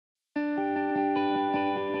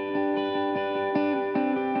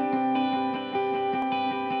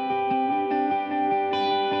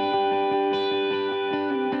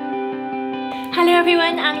Hello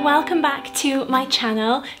everyone and welcome back to my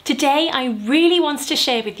channel. Today I really want to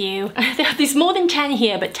share with you, there's more than 10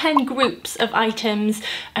 here, but 10 groups of items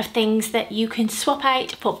of things that you can swap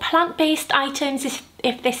out for plant-based items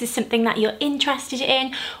if this is something that you're interested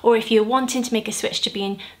in, or if you're wanting to make a switch to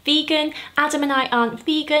being vegan. Adam and I aren't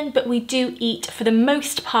vegan, but we do eat, for the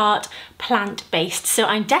most part, plant-based. So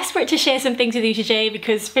I'm desperate to share some things with you today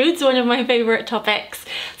because food's one of my favourite topics.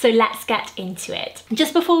 So let's get into it.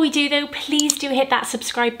 Just before we do though, please do hit that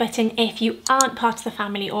subscribe button if you aren't part of the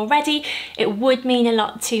family already. It would mean a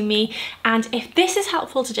lot to me. And if this is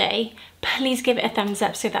helpful today, please give it a thumbs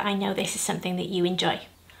up so that I know this is something that you enjoy.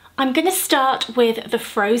 I'm going to start with the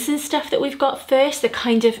frozen stuff that we've got first, the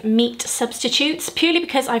kind of meat substitutes, purely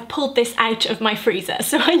because I've pulled this out of my freezer,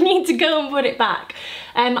 so I need to go and put it back.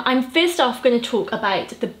 I'm first off going to talk about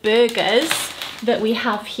the burgers that we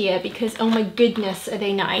have here because, oh my goodness, are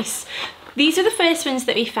they nice. These are the first ones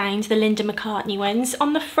that we found, the Linda McCartney ones.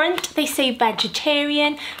 On the front they say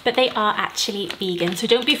vegetarian, but they are actually vegan, so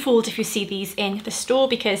don't be fooled if you see these in the store,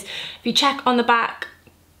 because if you check on the back,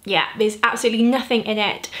 yeah, there's absolutely nothing in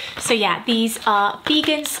it. So yeah, these are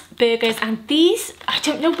vegans burgers, and these, I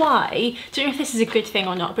don't know why, I don't know if this is a good thing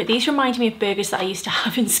or not, but these remind me of burgers that I used to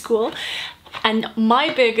have in school. And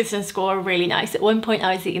my burgers in school are really nice. At one point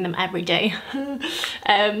I was eating them every day.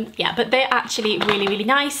 Yeah, but they're actually really, really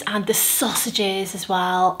nice. And the sausages as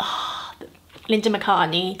well. Oh, Linda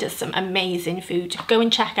McCartney does some amazing food. Go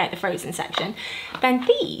and check out the frozen section. Then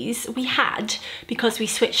these we had because we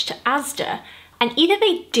switched to Asda. And either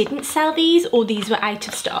they didn't sell these or these were out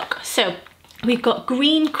of stock. So we've got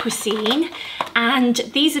Green Cuisine, and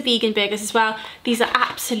these are vegan burgers as well. These are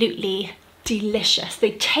absolutely delicious.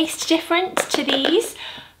 They taste different to these,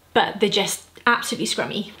 but they're just absolutely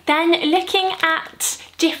scrummy. Then looking at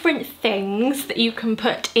different things that you can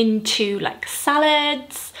put into like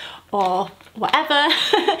salads or whatever,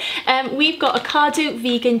 we've got Ocado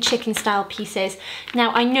vegan chicken style pieces.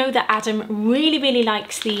 Now I know that Adam really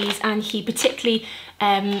likes these, and he particularly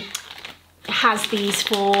has these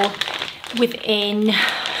for within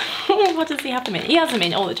what does he have them in? He has them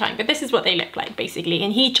in all the time, but this is what they look like basically,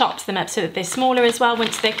 and he chops them up so that they're smaller as well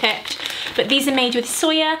once they're cooked. But these are made with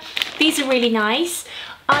soya. These are really nice.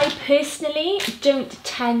 I personally don't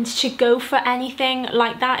tend to go for anything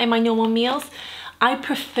like that in my normal meals. I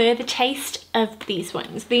prefer the taste of these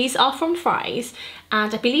ones. These are from Fry's,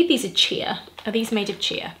 and I believe these are chia. Are these made of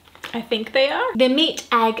chia? I think they are. They're meat,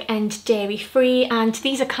 egg and dairy free, and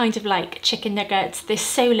these are kind of like chicken nuggets. They're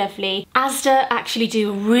so lovely. Asda actually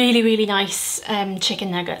do really nice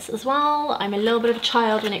chicken nuggets as well. I'm a little bit of a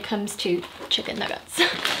child when it comes to chicken nuggets.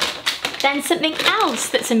 Then something else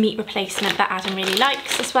that's a meat replacement that Adam really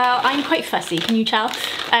likes as well. I'm quite fussy, can you tell?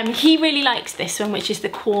 He really likes this one, which is the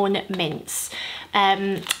corn mince.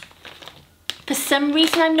 For some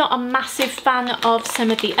reason I'm not a massive fan of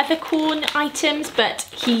some of the other corn items, but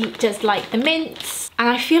he does like the mince. And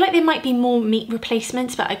I feel like there might be more meat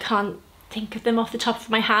replacements, but I can't think of them off the top of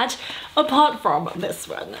my head, apart from this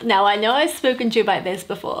one. Now I know I've spoken to you about this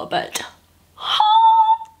before, but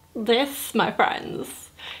this, my friends,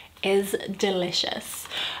 is delicious.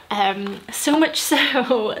 So much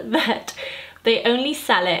so that they only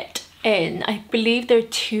sell it in, I believe there are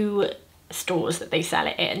 2 stores that they sell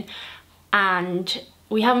it in, and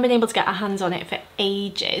we haven't been able to get our hands on it for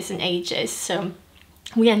ages and ages, so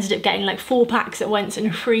we ended up getting like 4 packs at once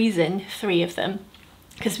and freezing 3 of them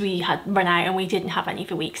because we had run out and we didn't have any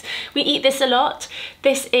for weeks. We eat this a lot.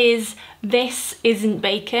 This isn't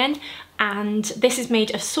bacon, and this is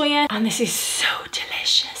made of soya, and this is so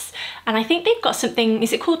delicious. And I think they've got something,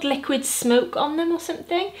 is it called liquid smoke on them or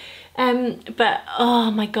something? But oh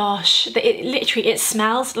my gosh, it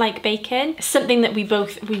smells like bacon. Something that we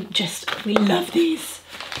love these.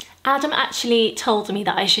 Adam actually told me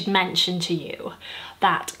that I should mention to you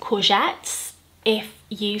that courgettes, if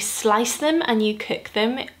you slice them and you cook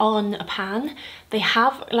them on a pan, they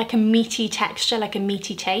have like a meaty texture, like a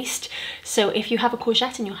meaty taste. So if you have a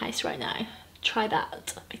courgette in your house right now, try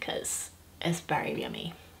that because it's very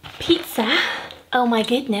yummy. Pizza, oh my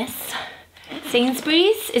goodness.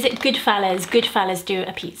 Sainsbury's, is it Goodfellas? Goodfellas do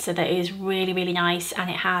a pizza that is really nice, and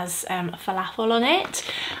it has falafel on it.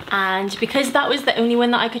 And because that was the only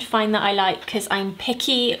one that I could find that I like, because I'm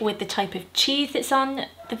picky with the type of cheese that's on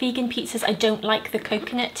the vegan pizzas, I don't like the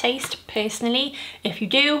coconut taste personally. If you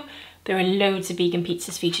do, there are loads of vegan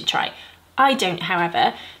pizzas for you to try. I don't,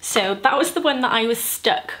 however, so that was the one that I was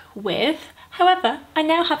stuck with. However, I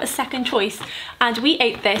now have a second choice, and we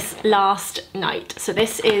ate this last night. So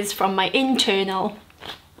this is from my internal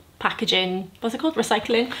packaging, what's it called?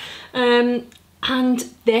 Recycling. And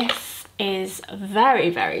this is very,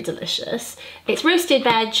 very delicious. It's roasted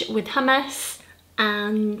veg with hummus,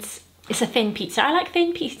 and it's a thin pizza. I like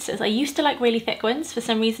thin pizzas. I used to like really thick ones. For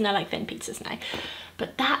some reason I like thin pizzas now.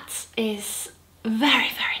 But that is very,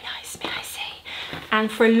 very nice, may I say.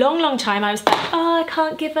 And for a long, long time I was like, oh, I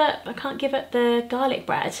can't give up the garlic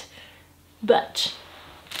bread. But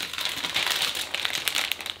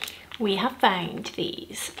we have found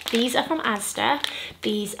these. These are from Asda.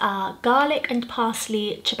 These are garlic and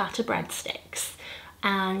parsley ciabatta breadsticks.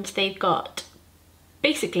 And they've got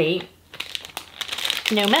basically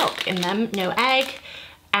no milk in them, no egg.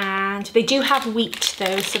 And they do have wheat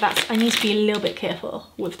though, so I need to be a little bit careful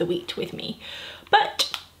with the wheat with me.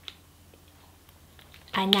 But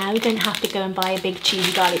I now don't have to go and buy a big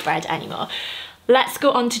cheesy garlic bread anymore. Let's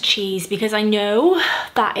go on to cheese, because I know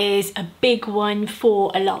that is a big one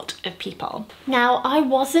for a lot of people. Now, I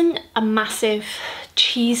wasn't a massive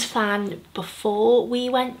cheese fan before we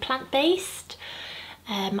went plant-based.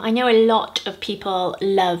 I know a lot of people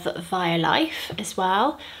love Violife as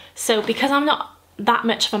well. So because I'm not that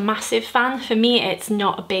much of a massive fan, for me it's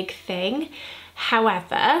not a big thing.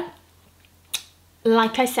 However,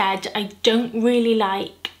 like I said, I don't really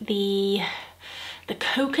like the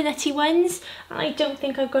coconutty ones. I don't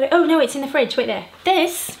think I've got it. Oh no, it's in the fridge, wait there.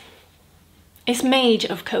 This is made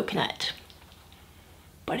of coconut,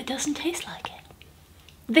 but it doesn't taste like it.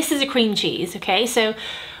 This is a cream cheese, okay? So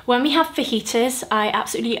when we have fajitas, I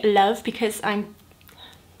absolutely love, because I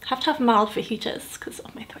have to have mild fajitas because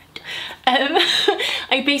of my throat.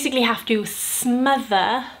 I basically have to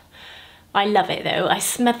smother, I love it though, I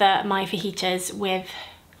smother my fajitas with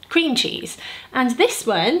cream cheese. And this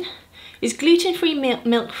one is gluten-free,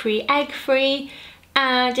 milk-free, egg-free,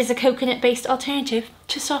 and is a coconut-based alternative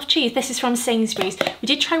to soft cheese. This is from Sainsbury's. We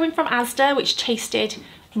did try one from Asda, which tasted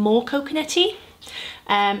more coconutty.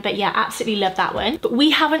 But yeah, absolutely love that one. But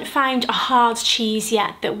we haven't found a hard cheese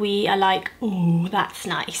yet that we are like, ooh, that's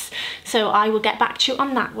nice. So I will get back to you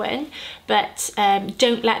on that one. But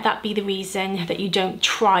don't let that be the reason that you don't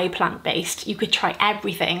try plant-based. You could try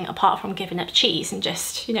everything apart from giving up cheese and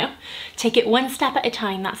just, you know, take it one step at a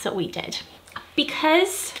time. That's what we did.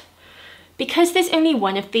 Because there's only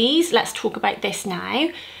one of these, let's talk about this now.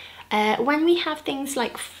 When we have things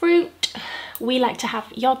like fruit, we like to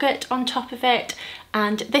have yogurt on top of it,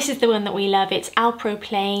 and this is the one that we love. It's Alpro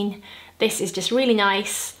Plain. This is just really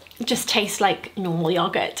nice. It just tastes like normal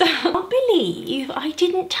yogurt. I can't believe I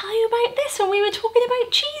didn't tell you about this when we were talking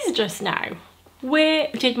about cheese just now. Where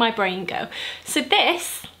did my brain go? So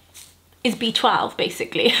this is B12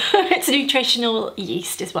 basically. It's nutritional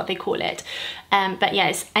yeast is what they call it. But yeah,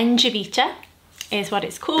 it's Engevita is what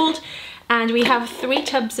it's called. And we have 3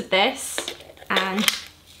 tubs of this, and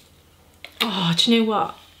oh, do you know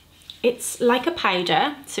what? It's like a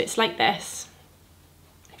powder, so it's like this,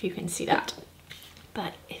 if you can see that,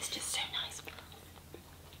 but it's just so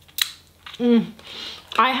nice.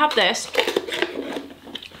 I have this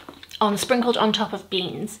sprinkled on top of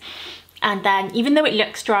beans, and then even though it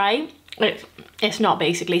looks dry, it's not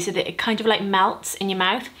basically, so that it kind of like melts in your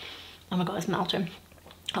mouth. Oh my god, it's melting.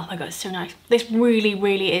 Oh my god, it's so nice. This really,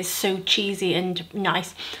 really is so cheesy and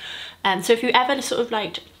nice. So if you ever sort of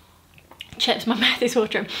liked chips, my mouth is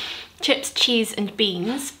watering, chips, cheese and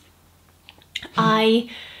beans, I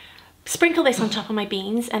sprinkle this on top of my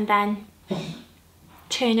beans and then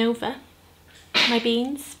turn over my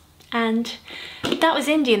beans. And that was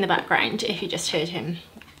Indy in the background, if you just heard him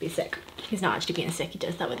be sick. He's not actually being sick, he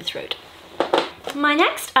does that with his throat. My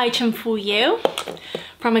next item for you,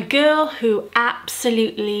 from a girl who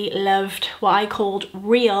absolutely loved what I called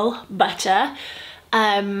real butter.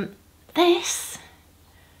 This,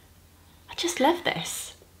 I just love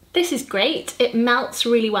this. This is great. It melts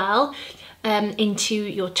really well into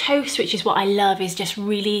your toast, which is what I love, is just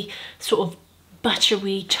really sort of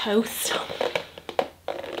buttery toast.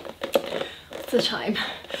 What's the time?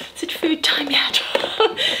 Is it food time yet?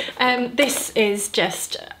 This is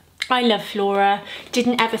just, I love Flora.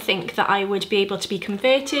 Didn't ever think that I would be able to be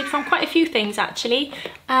converted from quite a few things actually,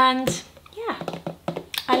 and yeah,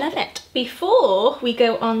 I love it. Before we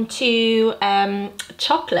go on to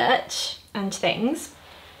chocolate and things,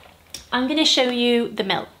 I'm going to show you the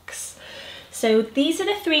milks. So these are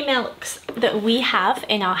the 3 milks that we have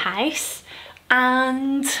in our house,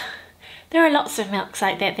 and there are lots of milks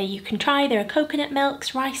out there that you can try. There are coconut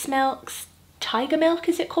milks, rice milks, tiger milk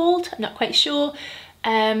is it called? I'm not quite sure.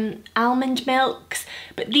 Almond milks,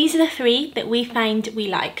 but these are the 3 that we found we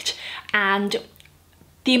liked. And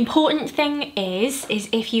the important thing is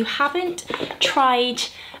if you haven't tried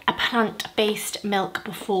a plant-based milk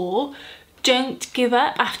before, don't give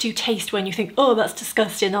up after you taste one. You think, oh, that's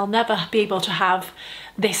disgusting, I'll never be able to have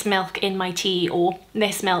this milk in my tea or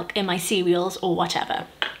this milk in my cereals or whatever.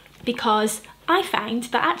 Because I found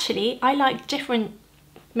that actually I like different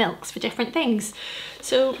milks for different things.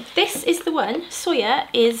 So this is the one, soya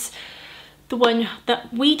is the one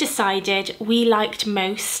that we decided we liked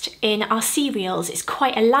most in our cereals. It's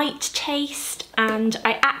quite a light taste, and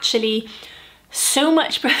I actually so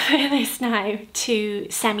much prefer this now to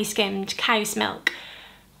semi-skimmed cow's milk,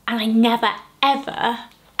 and I never ever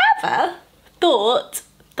thought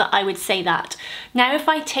that I would say that. Now if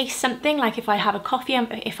I taste something, like if I have a coffee,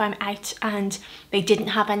 if I'm out and they didn't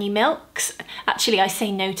have any milks, actually I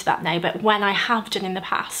say no to that now, but when I have done in the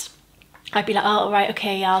past, I'd be like, oh right,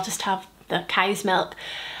 okay, yeah, I'll just have the cow's milk,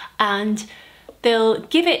 and they'll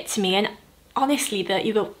give it to me, and honestly that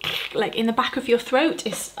you go like in the back of your throat.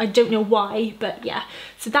 Is, I don't know why, but yeah,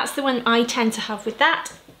 so that's the one I tend to have with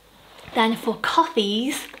that. Then for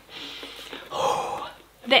coffees,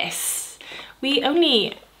 this, we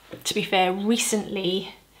only, to be fair,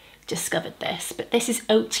 recently discovered this, but this is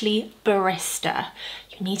Oatly Barista.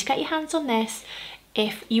 You need to get your hands on this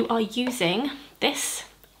if you are using this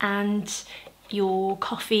and your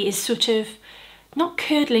coffee is sort of not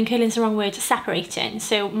curdling, curdling's the wrong word, separating.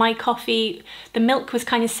 So my coffee, the milk was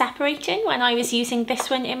kind of separating when I was using this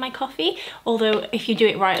one in my coffee, although if you do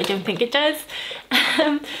it right, I don't think it does.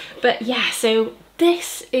 But yeah, so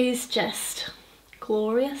this is just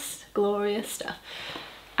glorious, glorious stuff.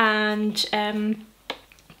 And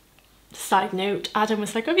side note, Adam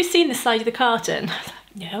was like, have you seen the side of the carton? I was like,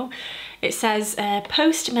 no. It says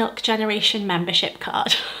post-milk generation membership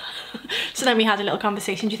card. So then we had a little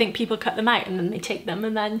conversation. Do you think people cut them out and then they take them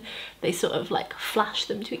and then they sort of like flash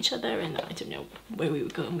them to each other? And I don't know where we were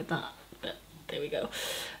going with that, but there we go.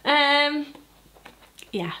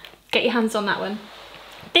 Yeah, get your hands on that one.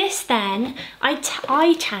 This then,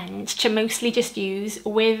 I tend to mostly just use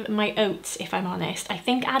with my oats, if I'm honest. I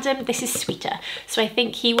think Adam, this is sweeter, so I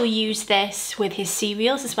think he will use this with his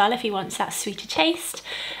cereals as well if he wants that sweeter taste.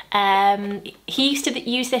 He used to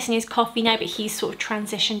use this in his coffee now, but he's sort of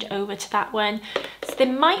transitioned over to that one. So there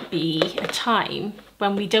might be a time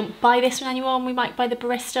when we don't buy this one anymore and we might buy the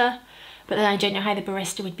barista, but then I don't know how the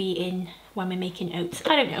barista would be in when we're making oats.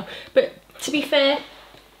 I don't know, but to be fair,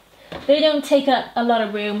 they don't take up a lot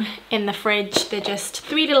of room in the fridge. They're just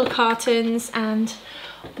 3 little cartons and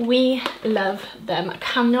we love them. I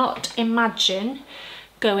cannot imagine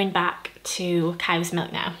going back to cow's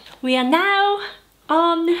milk now. We are now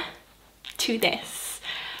on to this.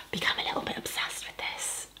 Become a little bit obsessed with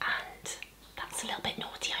this, and that's a little bit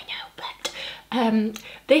naughty, I know, but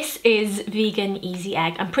this is vegan easy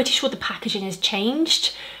egg. I'm pretty sure the packaging has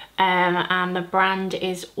changed, and the brand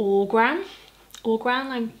is Orgran.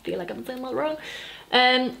 I feel like I'm saying that wrong.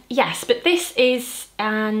 Yes, but this is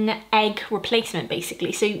an egg replacement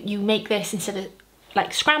basically. So you make this instead of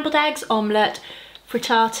like scrambled eggs, omelette,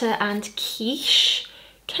 frittata and quiche.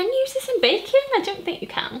 Can you use this in bacon? I don't think you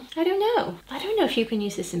can. I don't know. I don't know if you can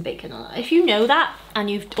use this in bacon or not. If you know that and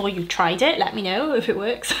you've tried it, let me know if it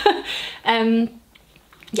works.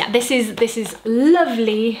 Yeah, this is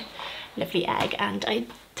lovely, lovely egg, and I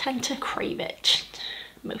tend to crave it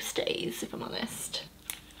most days, if I'm honest.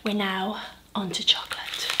 We're now onto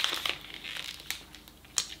chocolate.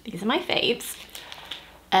 These are my faves.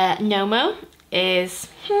 Nomo is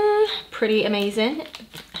pretty amazing,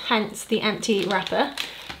 hence the empty wrapper.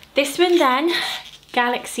 This one then,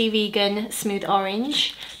 Galaxy Vegan Smooth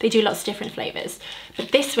Orange. They do lots of different flavours,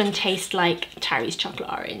 but this one tastes like Terry's chocolate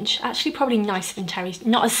orange. Actually probably nicer than Terry's,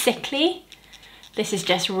 not as sickly. This is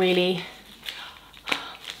just really,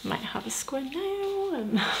 might have a squint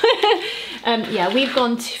now. Yeah, we've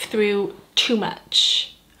gone through too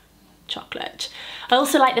much chocolate. I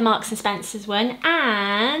also like the Marks and Spencer's one,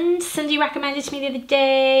 and somebody recommended to me the other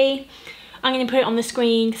day. I'm going to put it on the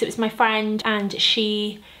screen because it was my friend and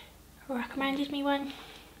she recommended me one.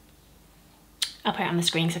 I'll put it on the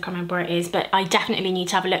screen because I can't remember where it is, but I definitely need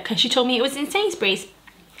to have a look because she told me it was in Sainsbury's.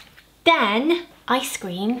 Then ice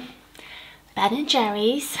cream, Ben &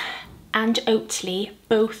 Jerry's and Oatly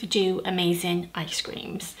both do amazing ice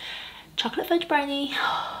creams. Chocolate fudge brownie,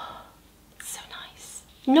 so nice.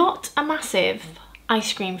 Not a massive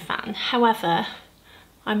ice cream fan, however,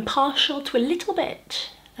 I'm partial to a little bit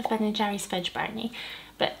of Ben & Jerry's fudge brownie,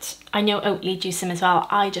 but I know Oatly do some as well.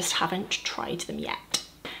 I just haven't tried them yet.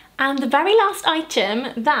 And the very last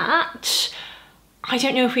item that I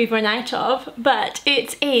don't know if we've run out of, but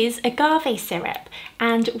it is agave syrup,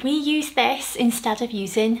 and we use this instead of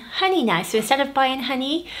using honey now. So instead of buying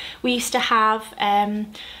honey, we used to have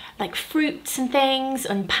like fruits and things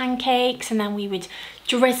and pancakes, and then we would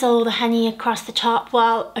drizzle the honey across the top.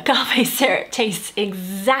 Well, agave syrup tastes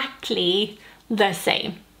exactly the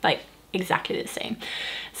same, like exactly the same.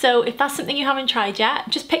 So if that's something you haven't tried yet,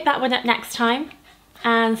 just pick that one up next time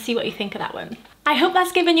and see what you think of that one. I hope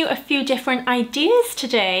that's given you a few different ideas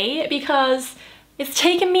today, because it's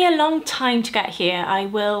taken me a long time to get here, I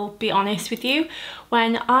will be honest with you.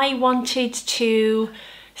 When I wanted to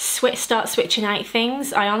start switching out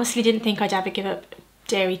things, I honestly didn't think I'd ever give up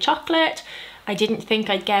dairy chocolate. I didn't think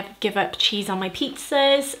I'd give up cheese on my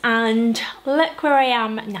pizzas, and look where I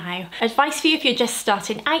am now. Advice for you if you're just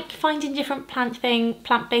starting out finding different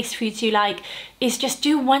plant-based foods you like is just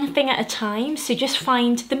do one thing at a time. So just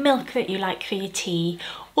find the milk that you like for your tea,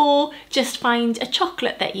 or just find a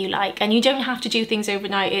chocolate that you like, and you don't have to do things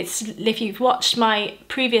overnight. If you've watched my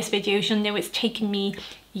previous videos, you'll know it's taken me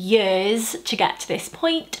years to get to this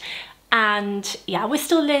point, and yeah, we're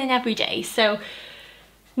still learning every day. So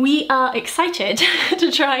we are excited to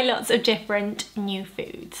try lots of different new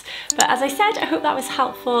foods. But as I said, I hope that was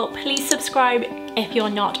helpful. Please subscribe if you're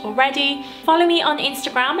not already. Follow me on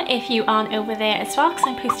Instagram if you aren't over there as well, because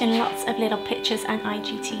I'm posting lots of little pictures and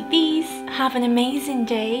IGTVs. Have an amazing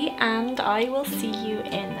day, and I will see you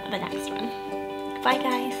in the next one. Bye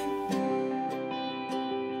guys.